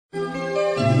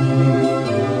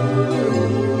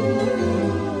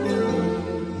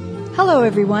Hello,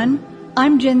 everyone.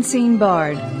 I'm Jensine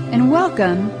Bard, and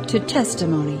welcome to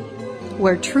Testimony,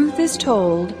 where truth is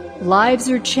told, lives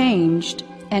are changed,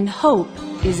 and hope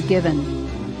is given.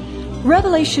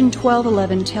 Revelation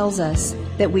 12:11 tells us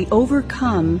that we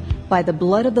overcome by the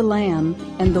blood of the Lamb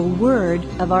and the word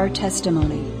of our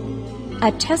testimony.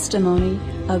 A testimony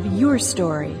of your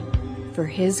story for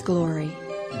His glory.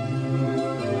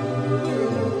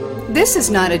 This is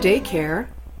not a daycare.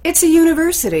 It's a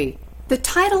university. The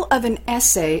title of an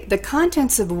essay, the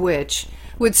contents of which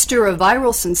would stir a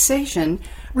viral sensation,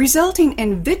 resulting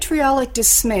in vitriolic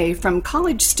dismay from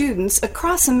college students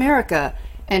across America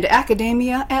and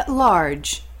academia at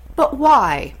large. But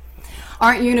why?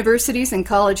 Aren't universities and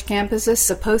college campuses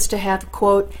supposed to have,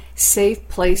 quote, safe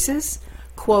places,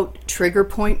 quote, trigger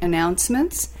point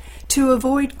announcements, to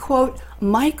avoid, quote,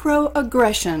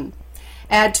 microaggression?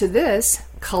 Add to this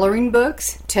coloring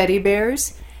books, teddy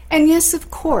bears, and yes, of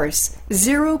course,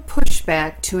 zero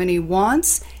pushback to any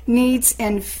wants, needs,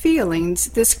 and feelings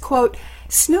this, quote,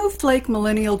 Snowflake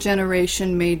Millennial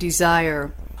generation may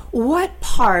desire. What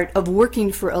part of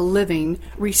working for a living,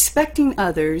 respecting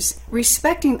others,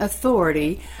 respecting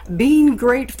authority, being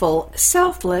grateful,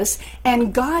 selfless,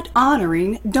 and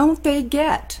God-honoring don't they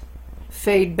get?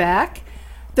 Fade back?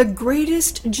 The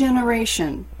greatest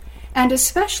generation, and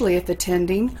especially if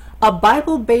attending a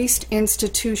Bible-based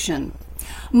institution.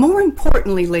 More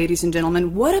importantly, ladies and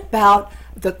gentlemen, what about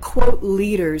the, quote,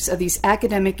 leaders of these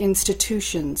academic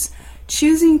institutions,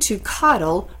 choosing to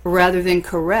coddle rather than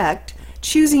correct,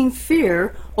 choosing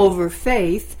fear over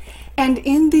faith, and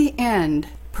in the end,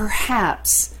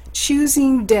 perhaps,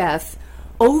 choosing death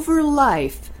over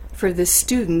life for the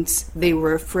students they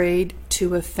were afraid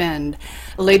to offend?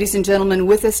 Ladies and gentlemen,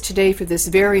 with us today for this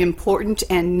very important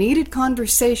and needed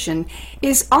conversation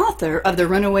is author of the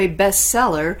runaway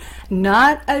bestseller,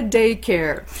 Not a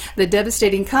Daycare: The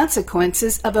Devastating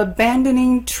Consequences of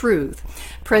Abandoning Truth,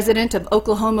 president of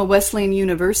Oklahoma Wesleyan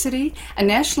University, a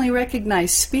nationally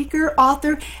recognized speaker,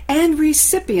 author, and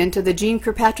recipient of the Jean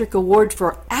Kirkpatrick Award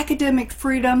for Academic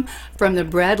Freedom from the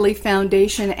Bradley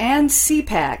Foundation and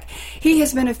CPAC. He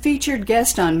has been a featured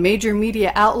guest on major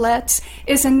media outlets,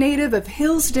 is a native of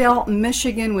Hillsdale,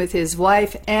 Michigan, with his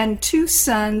wife and 2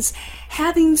 sons,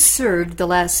 having served the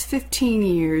last 15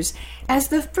 years as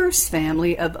the first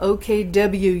family of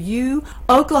OKWU,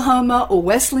 Oklahoma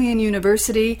Wesleyan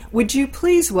University. Would you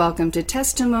please welcome to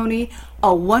testimony,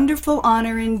 a wonderful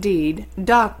honor indeed,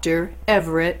 Dr.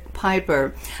 Everett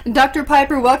Piper. Dr.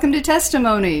 Piper, welcome to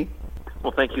testimony.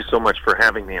 Well, thank you so much for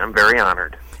having me. I'm very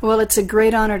honored. Well, it's a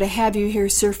great honor to have you here,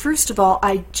 sir. First of all,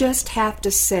 I just have to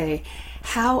say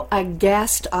how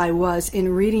aghast I was in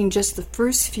reading just the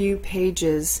first few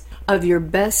pages of your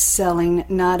best-selling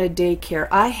Not a Daycare.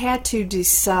 I had to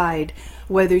decide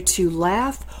whether to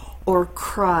laugh or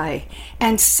cry,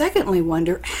 and secondly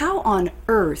wonder, how on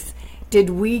earth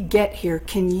did we get here?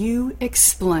 Can you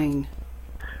explain?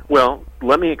 Well,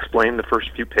 let me explain the first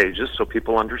few pages so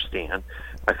people understand.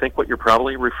 I think what you're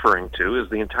probably referring to is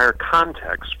the entire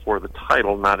context for the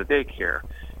title, Not a Daycare.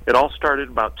 It all started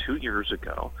about 2 years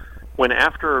ago when,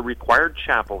 after a required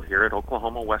chapel here at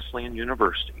Oklahoma Wesleyan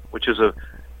University, which is a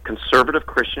conservative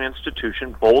Christian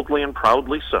institution, boldly and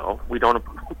proudly so. We don't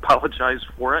apologize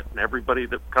for it, and everybody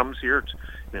that comes here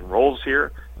and enrolls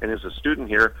here and is a student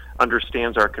here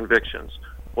understands our convictions.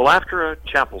 Well, after a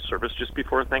chapel service just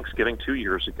before Thanksgiving 2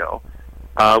 years ago,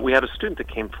 we had a student that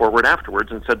came forward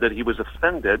afterwards and said that he was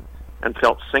offended and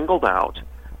felt singled out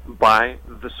by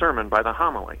the sermon, by the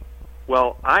homily.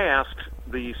 Well, I asked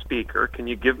the speaker, can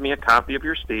you give me a copy of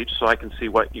your speech so I can see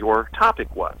what your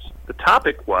topic was? The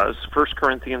topic was 1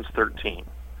 Corinthians 13.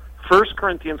 1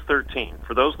 Corinthians 13,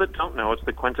 for those that don't know, it's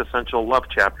the quintessential love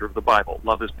chapter of the Bible.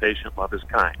 Love is patient, love is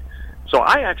kind. So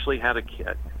I actually had a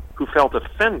kid who felt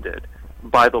offended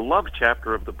by the love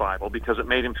chapter of the Bible because it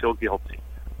made him feel guilty.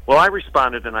 Well, I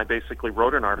responded and I basically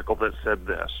wrote an article that said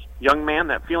this: young man,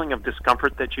 that feeling of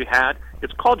discomfort that you had,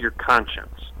 it's called your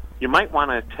conscience. You might want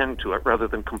to attend to it rather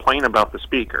than complain about the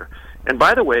speaker. And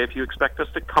by the way, if you expect us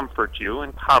to comfort you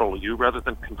and coddle you rather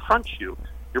than confront you,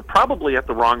 you're probably at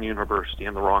the wrong university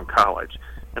and the wrong college.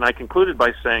 And I concluded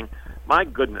by saying, my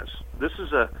goodness, this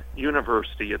is a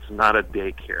university, it's not a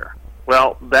daycare.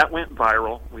 Well, that went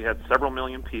viral. We had several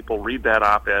million people read that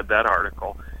op-ed, that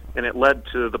article, and it led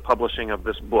to the publishing of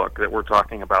this book that we're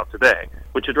talking about today,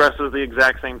 which addresses the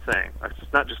exact same thing.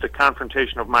 It's not just a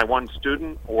confrontation of my one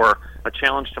student or a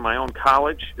challenge to my own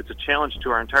college. It's a challenge to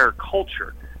our entire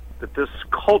culture, that this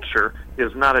culture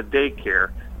is not a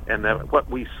daycare, and that what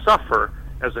we suffer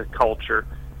as a culture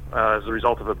as a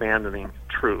result of abandoning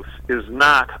truth is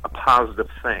not a positive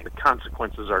thing. The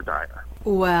consequences are dire.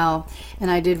 Wow.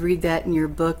 And I did read that in your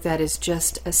book. That is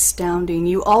just astounding.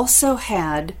 You also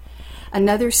had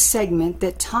another segment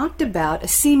that talked about a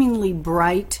seemingly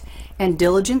bright and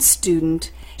diligent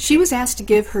student. She was asked to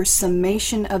give her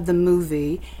summation of the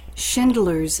movie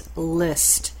Schindler's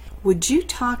List. Would you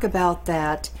talk about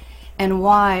that and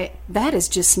why that is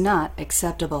just not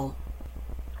acceptable?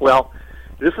 Well,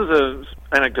 this is an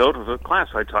anecdote of a class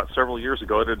I taught several years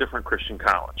ago at a different Christian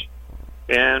college.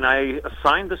 And I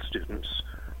assigned the students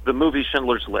the movie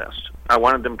Schindler's List. I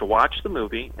wanted them to watch the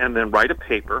movie and then write a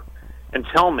paper and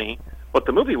tell me what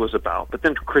the movie was about, but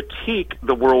then to critique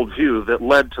the worldview that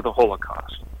led to the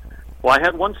Holocaust. Well, I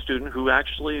had one student who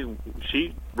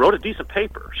she wrote a decent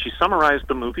paper. She summarized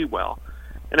the movie well.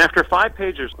 And after 5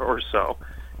 pages or so,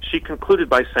 she concluded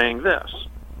by saying this,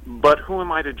 "But who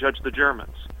am I to judge the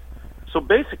Germans?" So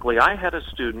basically, I had a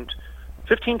student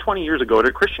 15, 20 years ago at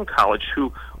a Christian college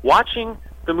who, watching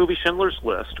the movie Schindler's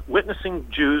List, witnessing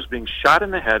Jews being shot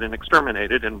in the head and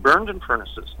exterminated and burned in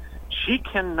furnaces, she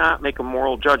cannot make a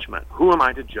moral judgment. Who am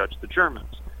I to judge the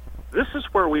Germans? This is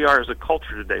where we are as a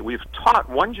culture today. We've taught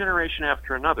one generation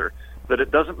after another that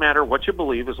it doesn't matter what you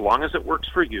believe as long as it works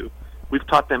for you. We've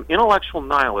taught them intellectual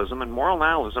nihilism and moral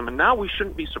nihilism, and now we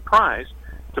shouldn't be surprised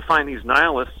to find these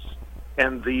nihilists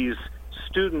and these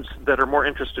students that are more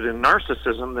interested in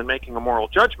narcissism than making a moral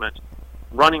judgment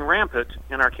running rampant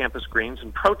in our campus greens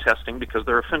and protesting because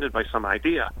they're offended by some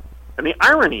idea. And the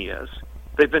irony is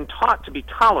they've been taught to be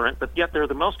tolerant, but yet they're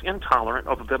the most intolerant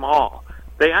of them all.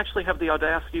 They actually have the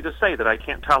audacity to say that I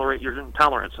can't tolerate your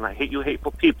intolerance and I hate you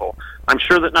hateful people. I'm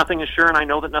sure that nothing is sure and I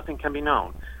know that nothing can be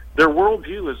known. Their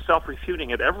worldview is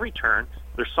self-refuting at every turn.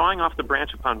 They're sawing off the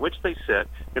branch upon which they sit.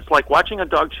 It's like watching a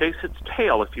dog chase its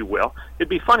tail, if you will. It'd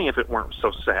be funny if it weren't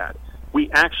so sad. We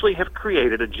actually have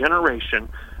created a generation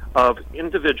of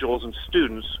individuals and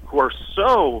students who are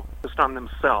so focused on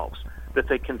themselves that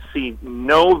they can see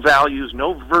no values,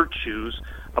 no virtues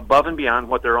above and beyond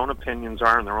what their own opinions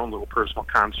are and their own little personal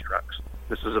constructs.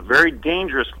 This is a very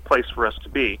dangerous place for us to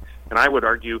be, and I would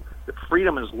argue that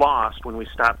freedom is lost when we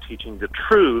stop teaching the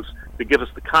truths that give us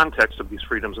the context of these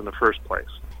freedoms in the first place.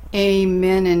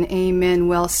 Amen and amen.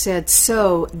 Well said.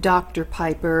 So, Dr.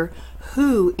 Piper,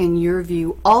 who, in your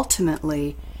view,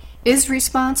 ultimately is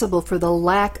responsible for the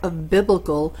lack of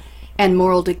biblical and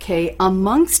moral decay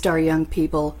amongst our young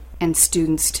people and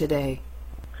students today?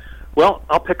 Well,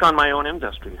 I'll pick on my own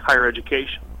industry, higher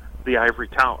education, the ivory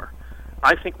tower.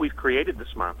 I think we've created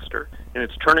this monster, and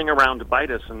it's turning around to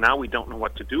bite us, and now we don't know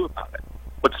what to do about it.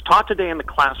 What's taught today in the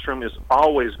classroom is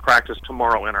always practiced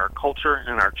tomorrow in our culture,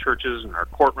 in our churches, in our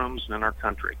courtrooms, and in our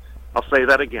country. I'll say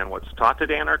that again. What's taught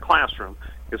today in our classroom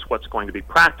is what's going to be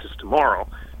practiced tomorrow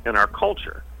in our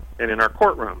culture, and in our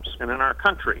courtrooms, and in our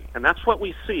country. And that's what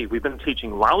we see. We've been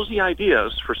teaching lousy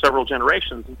ideas for several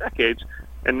generations and decades,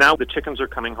 and now the chickens are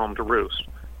coming home to roost.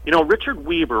 You know, Richard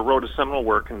Weaver wrote a seminal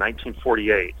work in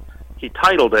 1948. He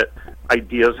titled it,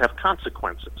 Ideas Have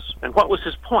Consequences. And what was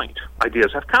his point?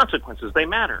 Ideas have consequences. They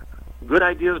matter. Good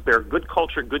ideas bear good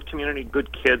culture, good community,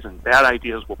 good kids, and bad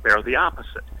ideas will bear the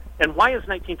opposite. And why is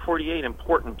 1948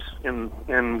 important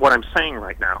in what I'm saying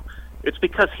right now? It's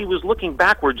because he was looking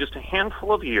backward just a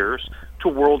handful of years to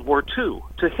World War II,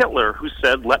 to Hitler, who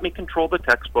said, "Let me control the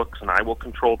textbooks and I will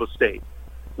control the state."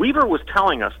 Weaver was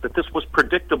telling us that this was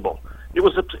predictable. It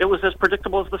was as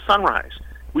predictable as the sunrise.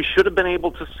 We should have been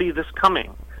able to see this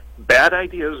coming. Bad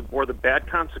ideas bore the bad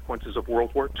consequences of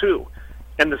World War II.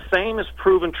 And the same is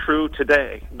proven true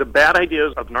today. The bad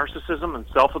ideas of narcissism and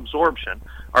self-absorption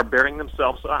are bearing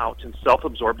themselves out in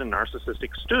self-absorbed and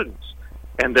narcissistic students.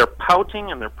 And they're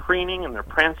pouting and they're preening and they're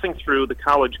prancing through the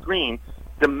college green,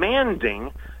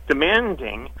 demanding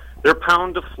their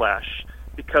pound of flesh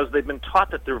because they've been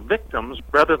taught that they're victims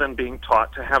rather than being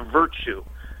taught to have virtue.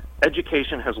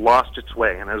 Education has lost its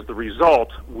way, and as the result,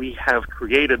 we have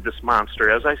created this monster,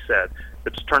 as I said,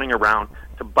 that's turning around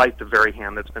to bite the very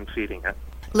hand that's been feeding it.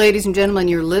 Ladies and gentlemen,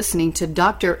 you're listening to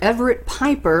Dr. Everett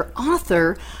Piper,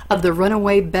 author of the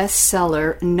runaway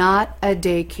bestseller, Not a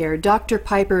Daycare. Dr.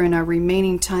 Piper, in our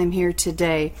remaining time here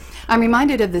today, I'm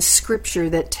reminded of the scripture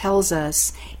that tells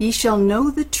us, "Ye shall know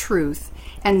the truth,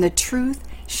 and the truth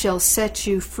shall set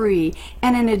you free."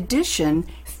 And in addition,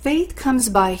 faith comes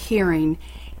by hearing,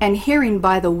 and hearing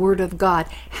by the Word of God.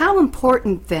 How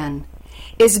important, then,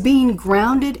 is being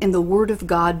grounded in the Word of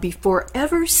God before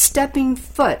ever stepping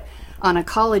foot on a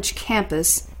college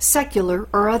campus, secular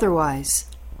or otherwise?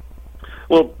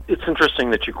 Well, it's interesting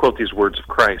that you quote these words of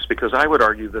Christ, because I would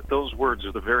argue that those words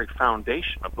are the very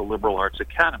foundation of the liberal arts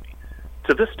academy.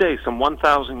 To this day, some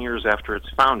 1,000 years after its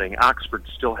founding, Oxford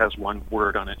still has one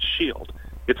word on its shield.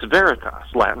 It's veritas,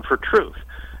 Latin for truth.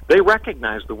 They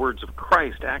recognized the words of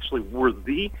Christ actually were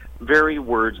the very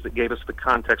words that gave us the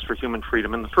context for human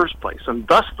freedom in the first place, and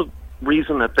thus the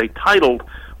reason that they titled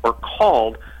or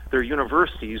called their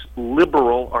universities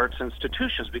liberal arts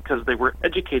institutions, because they were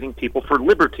educating people for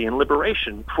liberty and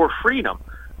liberation, for freedom,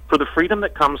 for the freedom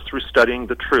that comes through studying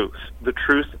the truth. The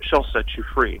truth shall set you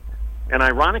free. And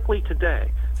ironically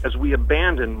today, as we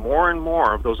abandon more and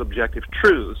more of those objective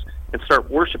truths and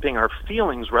start worshiping our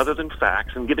feelings rather than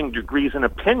facts and giving degrees and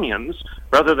opinions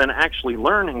rather than actually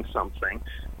learning something,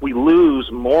 we lose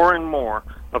more and more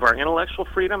of our intellectual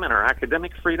freedom and our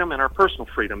academic freedom and our personal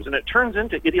freedoms. And it turns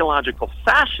into ideological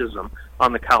fascism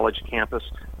on the college campus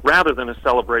rather than a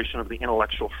celebration of the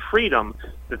intellectual freedom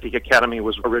that the academy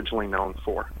was originally known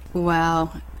for.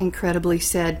 Wow, incredibly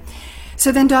said. So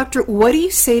then, Doctor, what do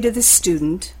you say to the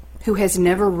student who has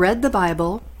never read the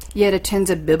Bible, yet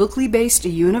attends a biblically based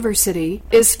university,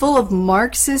 is full of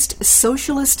Marxist,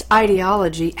 socialist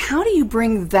ideology? How do you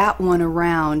bring that one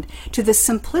around to the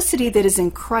simplicity that is in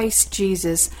Christ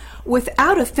Jesus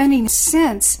without offending?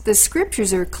 Since the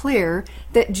scriptures are clear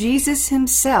that Jesus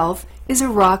himself is a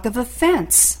rock of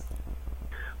offense?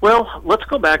 Well, let's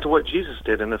go back to what Jesus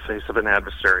did in the face of an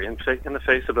adversary, in the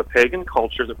face of a pagan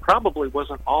culture that probably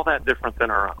wasn't all that different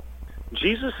than our own.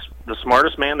 Jesus, the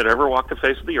smartest man that ever walked the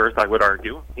face of the earth, I would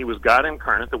argue. He was God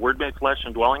incarnate, the Word made flesh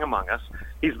and dwelling among us.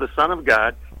 He's the Son of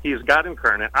God. He is God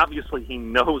incarnate. Obviously, he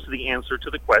knows the answer to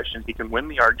the question. He can win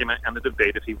the argument and the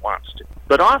debate if he wants to.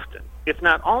 But often, if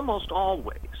not almost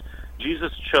always,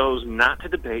 Jesus chose not to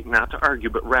debate, not to argue,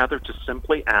 but rather to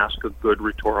simply ask a good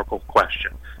rhetorical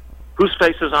question. Whose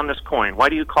face is on this coin? Why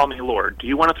do you call me Lord? Do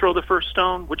you want to throw the first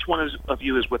stone? Which one of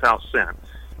you is without sin?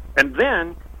 And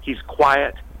then he's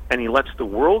quiet, and he lets the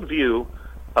worldview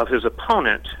of his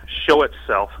opponent show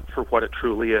itself for what it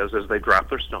truly is as they drop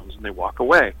their stones and they walk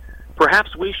away.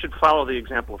 Perhaps we should follow the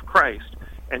example of Christ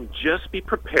and just be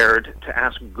prepared to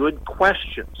ask good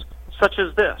questions, such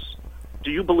as this.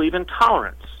 Do you believe in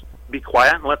tolerance? Be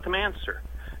quiet and let them answer.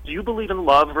 Do you believe in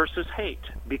love versus hate?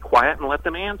 Be quiet and let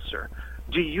them answer.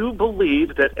 Do you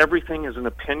believe that everything is an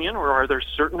opinion, or are there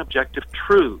certain objective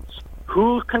truths?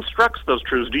 Who constructs those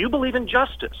truths? Do you believe in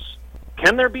justice?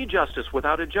 Can there be justice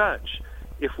without a judge?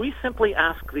 If we simply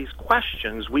ask these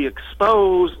questions, we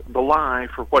expose the lie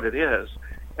for what it is,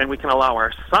 and we can allow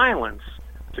our silence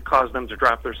to cause them to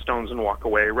drop their stones and walk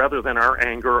away rather than our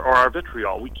anger or our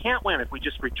vitriol. We can't win if we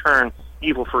just return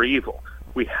evil for evil.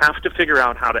 We have to figure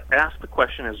out how to ask the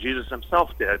question as Jesus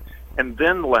himself did, and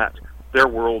then let their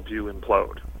worldview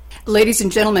implode. Ladies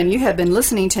and gentlemen, you have been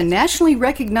listening to nationally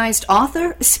recognized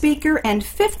author, speaker, and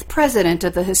fifth president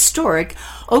of the historic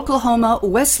Oklahoma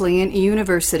Wesleyan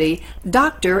University,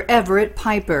 Dr. Everett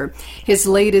Piper. His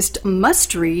latest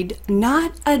must-read,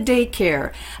 Not a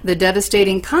Daycare: The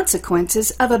Devastating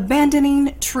Consequences of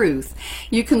Abandoning Truth.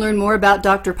 You can learn more about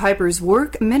Dr. Piper's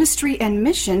work, ministry, and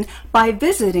mission by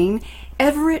visiting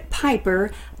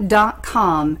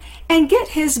everettpiper.com and get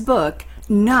his book,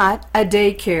 Not a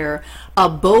Daycare, a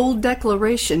bold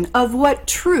declaration of what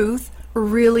truth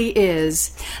really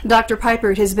is. Dr.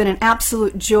 Piper, it has been an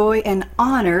absolute joy and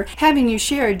honor having you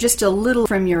share just a little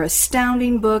from your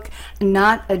astounding book,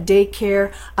 Not a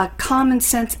Daycare, a common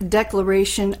sense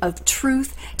declaration of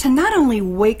truth to not only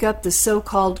wake up the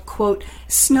so-called, quote,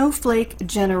 snowflake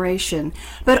generation,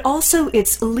 but also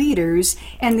its leaders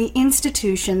and the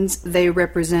institutions they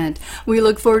represent. We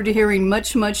look forward to hearing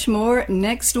much, much more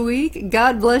next week.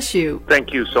 God bless you.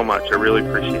 Thank you so much. I really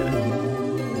appreciate it.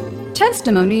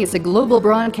 Testimony is a global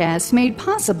broadcast made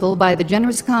possible by the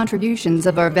generous contributions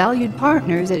of our valued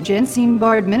partners at Jensine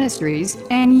Bard Ministries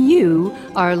and you,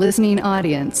 our listening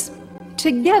audience.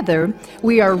 Together,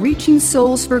 we are reaching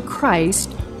souls for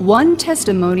Christ, one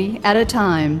testimony at a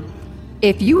time.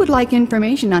 If you would like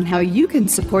information on how you can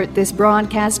support this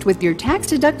broadcast with your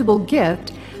tax-deductible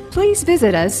gift, please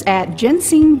visit us at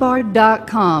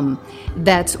jensinebard.com.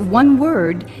 That's one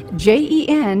word,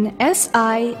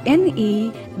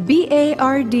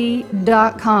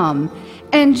 JENSINEBARD.com.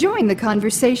 And join the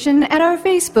conversation at our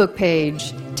Facebook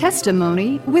page,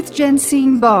 Testimony with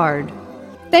Jensine Bard.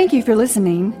 Thank you for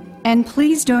listening, and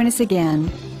please join us again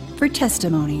for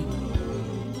Testimony.